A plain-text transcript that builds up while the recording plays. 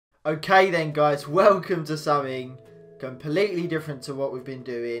Okay then guys, welcome to something completely different to what we've been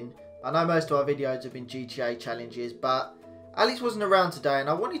doing. I know most of our videos have been GTA challenges, but Alex wasn't around today and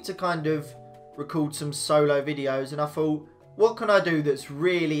I wanted to kind of record some solo videos, and I thought, what can I do that's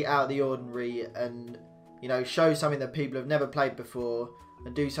really out of the ordinary and, you know, show something that people have never played before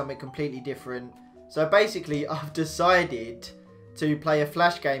and do something completely different. So basically I've decided to play a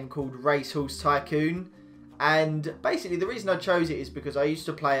flash game called Racehorse Tycoon. And basically the reason I chose it is because I used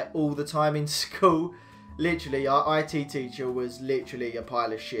to play it all the time in school. Literally, our IT teacher was literally a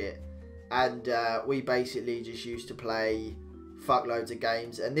pile of shit. And we basically just used to play fuckloads of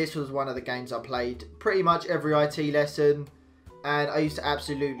games. And this was one of the games I played pretty much every IT lesson. And I used to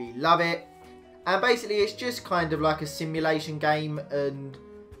absolutely love it. And basically it's just kind of like a simulation game. And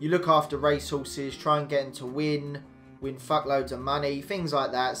you look after racehorses, try and get them to win fuckloads of money, things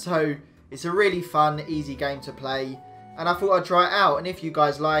like that. So it's a really fun, easy game to play, and I thought I'd try it out. And if you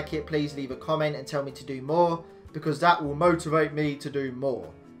guys like it, please leave a comment and tell me to do more, because that will motivate me to do more.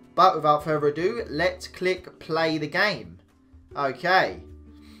 But without further ado, let's click play the game. Okay.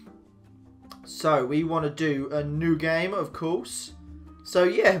 So we want to do a new game, of course. So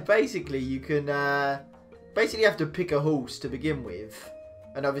yeah, basically you can basically have to pick a horse to begin with.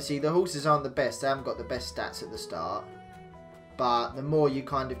 And obviously the horses aren't the best, they haven't got the best stats at the start. But the more you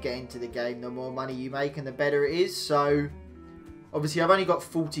kind of get into the game, the more money you make and the better it is. So, obviously I've only got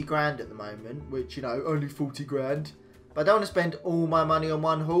 40 grand at the moment, which, you know, only 40 grand. But I don't want to spend all my money on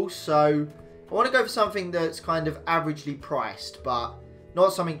one horse, so I want to go for something that's kind of averagely priced, but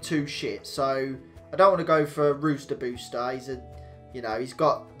not something too shit. So, I don't want to go for Rooster Booster. He's a, you know, he's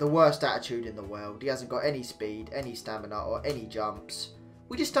got the worst attitude in the world. He hasn't got any speed, any stamina, or any jumps.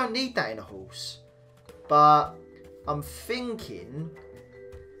 We just don't need that in a horse. But I'm thinking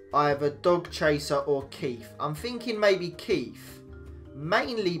either Dog Chaser or Keith. I'm thinking maybe Keith,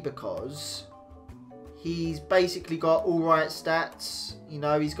 mainly because he's basically got alright stats. You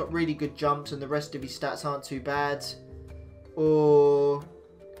know, he's got really good jumps and the rest of his stats aren't too bad. Or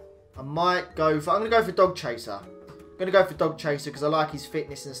I might go for, I'm going to go for Dog Chaser. I'm going to go for Dog Chaser because I like his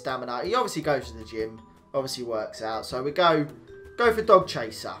fitness and stamina. He obviously goes to the gym, obviously works out. So we go for Dog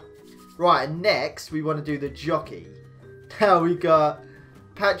Chaser. Right, and next we want to do the jockey. Now we got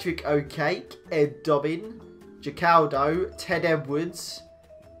Patrick O'Cake, Ed Dobbin, Jacaldo, Ted Edwards,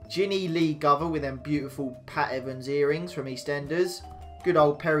 Ginny Lee Gover with them beautiful Pat Evans earrings from EastEnders, good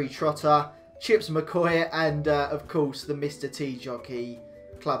old Perry Trotter, Chips McCoy, and of course the Mr. T jockey,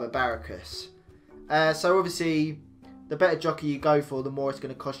 Clubber Barracus. So obviously the better jockey you go for, the more it's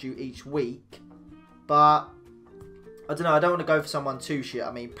going to cost you each week. But I don't know, I don't want to go for someone too shit.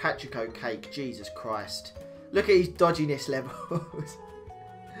 I mean, Patrick O'Cake, Jesus Christ. Look at his dodginess levels.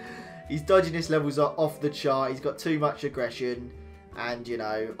 His dodginess levels are off the chart. He's got too much aggression. And, you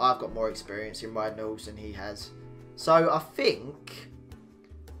know, I've got more experience in riding a horse than he has. So, I think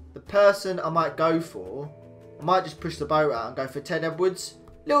the person I might go for, I might just push the boat out and go for Ted Edwards.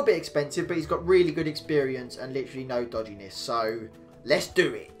 A little bit expensive, but he's got really good experience and literally no dodginess. So, let's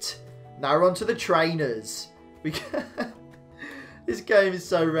do it. Now we're on to the trainers. This game is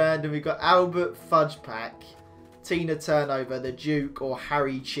so random. We've got Albert Fudgepack, Tina Turnover, the Duke, or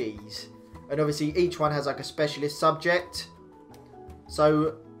Harry Cheese. And obviously each one has like a specialist subject.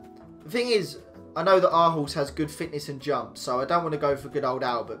 So the thing is, I know that our horse has good fitness and jumps, so I don't want to go for good old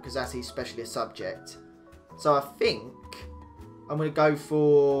Albert because that's his specialist subject. So I think I'm going to go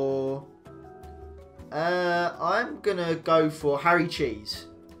for Harry Cheese.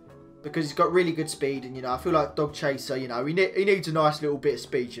 Because he's got really good speed, and, you know, I feel like Dog Chaser, you know, he needs a nice little bit of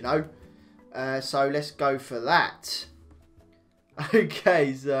speed, you know. So let's go for that.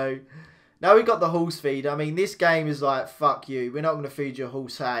 Okay, so now we've got the horse feed. I mean, this game is like, fuck you. We're not going to feed your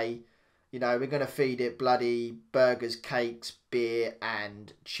horse hay. You know, we're going to feed it bloody burgers, cakes, beer,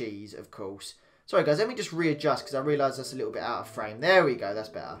 and cheese, of course. Sorry, guys, let me just readjust because I realise that's a little bit out of frame. There we go, that's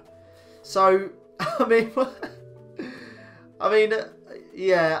better. So,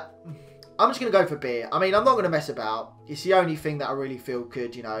 yeah, I'm just going to go for beer. I mean, I'm not going to mess about. It's the only thing that I really feel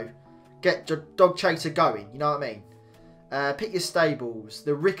could, you know, get your Dog Chaser going. You know what I mean? Pick your stables.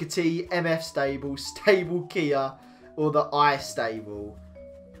 The Rickety MF stable, Stable Kia, or the I stable.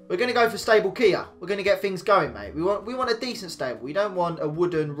 We're going to go for Stable Kia. We're going to get things going, mate. We want a decent stable. We don't want a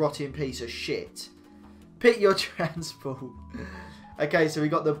wooden, rotting piece of shit. Pick your transport. Okay, so we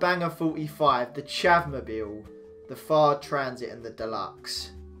got the Banger 45, the Chavmobile, the Far Transit, and the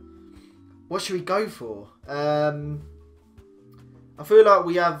Deluxe. What should we go for? I feel like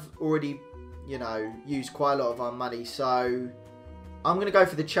we have already, you know, used quite a lot of our money, so I'm going to go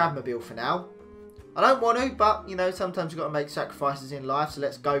for the Chavmobile for now. I don't want to, but, you know, sometimes you've got to make sacrifices in life, so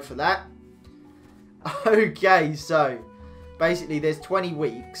let's go for that. Okay, so basically there's 20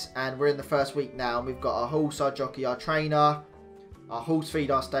 weeks, and we're in the first week now, and we've got our horse, our jockey, our trainer, our horse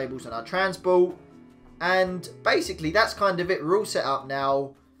feed, our stables, and our transport. And basically that's kind of it. We're all set up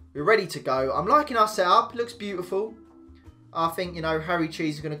now. We're ready to go. I'm liking our setup. It looks beautiful. I think, you know, Harry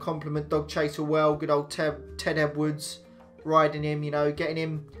Cheese is going to complement Dog Chaser well. Good old Ted Edwards riding him, you know, getting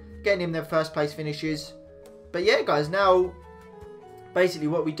him their first place finishes. But yeah, guys, now basically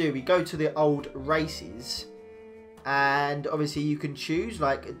what we do, we go to the old races, and obviously you can choose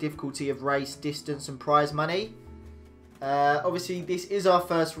like a difficulty of race, distance, and prize money. Obviously this is our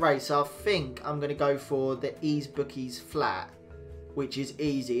first race, so I think I'm going to go for the Ease Bookies Flat, which is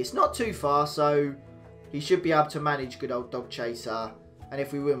easy. It's not too far, so he should be able to manage good old Dog Chaser, and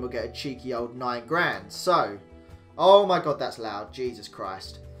if we win we'll get a cheeky old 9 grand. So, oh my god, that's loud, Jesus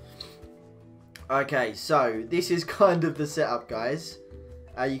Christ. Okay, so this is kind of the setup, guys.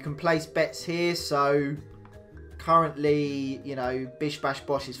 You can place bets here, so currently, you know, Bish Bash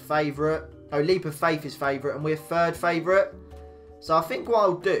Bosh is favourite. Oh, Leap of Faith is favourite, and we're third favourite. So I think what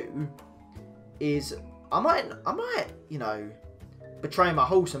I'll do is I might, you know, betray my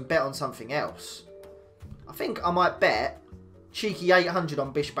horse and bet on something else. I think I might bet cheeky 800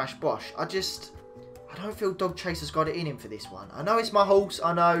 on Bish Bash Bosh. I don't feel Dog Chaser's got it in him for this one. I know it's my horse,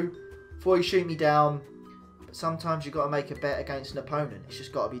 I know, before you shoot me down, but sometimes you've got to make a bet against an opponent. It's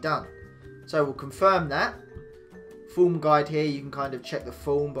just got to be done. So we'll confirm that. Form guide here, you can kind of check the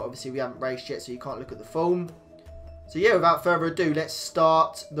form, but obviously we haven't raced yet, so you can't look at the form. So yeah, without further ado, let's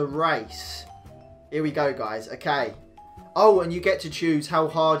start the race. Here we go, guys. Okay. Oh, and you get to choose how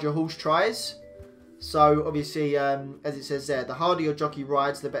hard your horse tries. So obviously, as it says there, the harder your jockey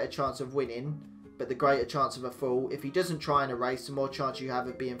rides, the better chance of winning, but the greater chance of a fall. If he doesn't try in a race, the more chance you have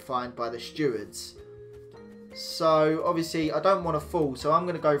of being fined by the stewards. So obviously, I don't want to fall, so I'm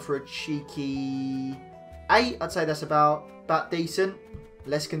going to go for a cheeky 8. I'd say that's about decent.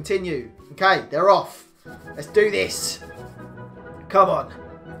 Let's continue. Okay, they're off. Let's do this. Come on.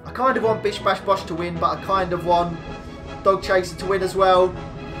 I kind of want Bish Bash Bosh to win, but I kind of want Dog Chaser to win as well.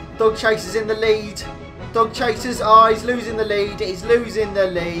 Dog Chaser's in the lead. Dog Chaser's, oh, he's losing the lead. He's losing the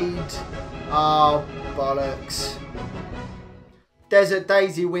lead. Oh, bollocks. Desert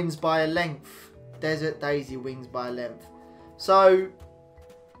Daisy wins by a length. Desert Daisy wins by a length. So,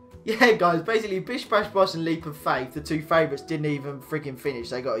 yeah, guys, basically Bish Bash Bosh and Leap of Faith, the two favourites, didn't even freaking finish.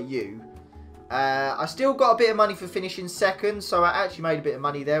 They got a U. I still got a bit of money for finishing second, so I actually made a bit of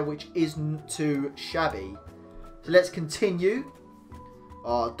money there, which isn't too shabby. So let's continue.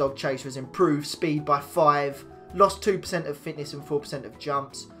 Oh, Dog Chaser has improved speed by 5, lost 2% of fitness and 4% of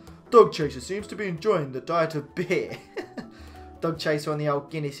jumps. Dog Chaser seems to be enjoying the diet of beer. Dog Chaser on the old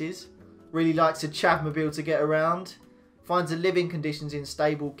Guinnesses. Really likes a chavmobile to get around. Finds the living conditions in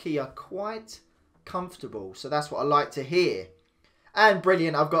stable key are quite comfortable. So that's what I like to hear. And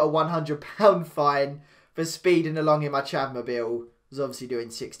brilliant, I've got a £100 fine for speeding along in my chavmobile. I was obviously doing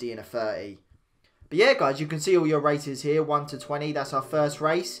 60 and a 30. But yeah, guys, you can see all your races here, 1 to 20. That's our first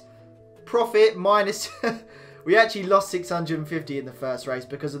race. Profit minus... we actually lost 650 in the first race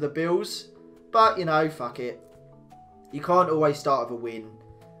because of the bills. But, you know, fuck it. You can't always start with a win.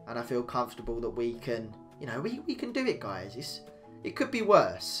 And I feel comfortable that we can... You know, we can do it, guys. It could be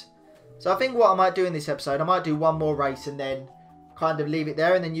worse. So I think what I might do in this episode, I might do one more race and then kind of leave it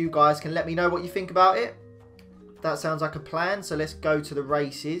there. And then you guys can let me know what you think about it. That sounds like a plan. So let's go to the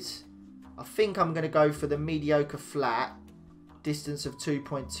races. I think I'm going to go for the mediocre flat. Distance of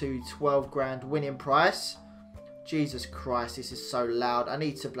 2.2, 12 grand winning price. Jesus Christ, this is so loud. I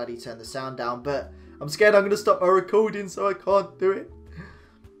need to bloody turn the sound down. But I'm scared I'm going to stop my recording, so I can't do it.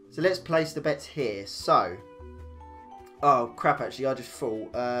 So let's place the bets here. So, oh crap, actually I just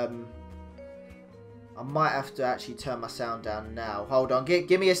thought I might have to actually turn my sound down now. Hold on,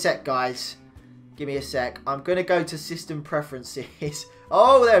 give me a sec, guys. Give me a sec. I'm going to go to system preferences.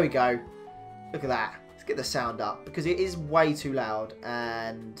 Oh, there we go. Look at that. Let's get the sound up because it is way too loud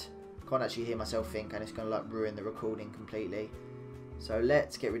and I can't actually hear myself think, and it's going to like ruin the recording completely. So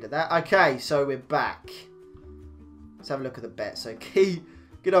let's get rid of that. Okay, so we're back. Let's have a look at the bets. So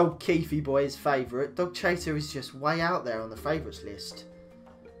good old Keefy boy is favourite. Dog Chaser is just way out there on the favourites list.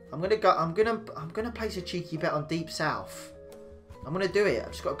 I'm gonna place a cheeky bet on Deep South. I'm gonna do it.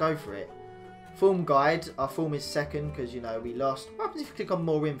 I've just got to go for it. Form guide. Our form is second because, you know, we lost. What happens if you click on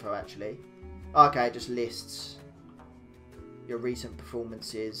more info actually? Okay, it just lists your recent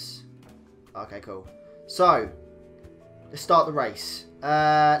performances. Okay, cool. So let's start the race.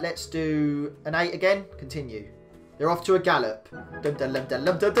 Let's do an 8 again. Continue. They're off to a gallop.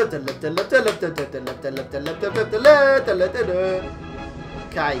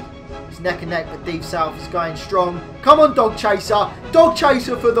 Okay. It's neck and neck, but Deep South is going strong. Come on, Dog Chaser. Dog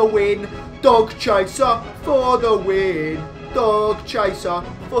Chaser for the win. Dog Chaser for the win. Dog Chaser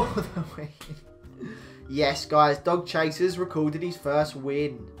for the win. Yes, guys. Dog Chaser's recorded his first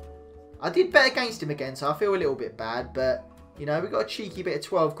win. I did bet against him again, so I feel a little bit bad. But, you know, we got a cheeky bit of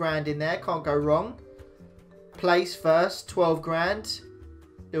 12 grand in there. Can't go wrong. Place first, 12 grand.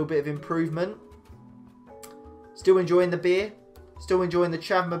 Little bit of improvement. Still enjoying the beer. Still enjoying the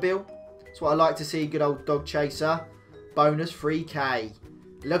Chavmobile. That's what I like to see, good old Dog Chaser. Bonus 3k.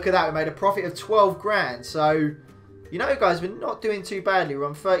 Look at that, we made a profit of 12 grand. So, you know guys, we're not doing too badly. We're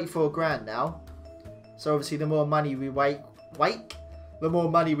on 34 grand now. So obviously the more money we the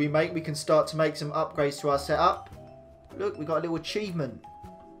more money we make, we can start to make some upgrades to our setup. Look, we got a little achievement.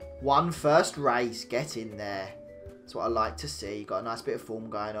 One first race, get in there. That's what I like to see. Got a nice bit of form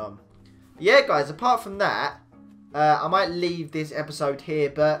going on. Yeah guys, apart from that, I might leave this episode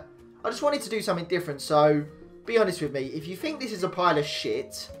here, but I just wanted to do something different. So, be honest with me. If you think this is a pile of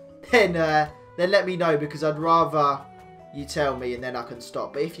shit, then let me know, because I'd rather you tell me and then I can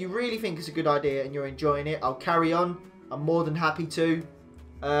stop. But if you really think it's a good idea and you're enjoying it, I'll carry on. I'm more than happy to.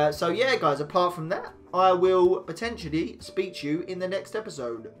 So, yeah, guys, apart from that, I will potentially speak to you in the next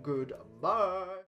episode. Goodbye.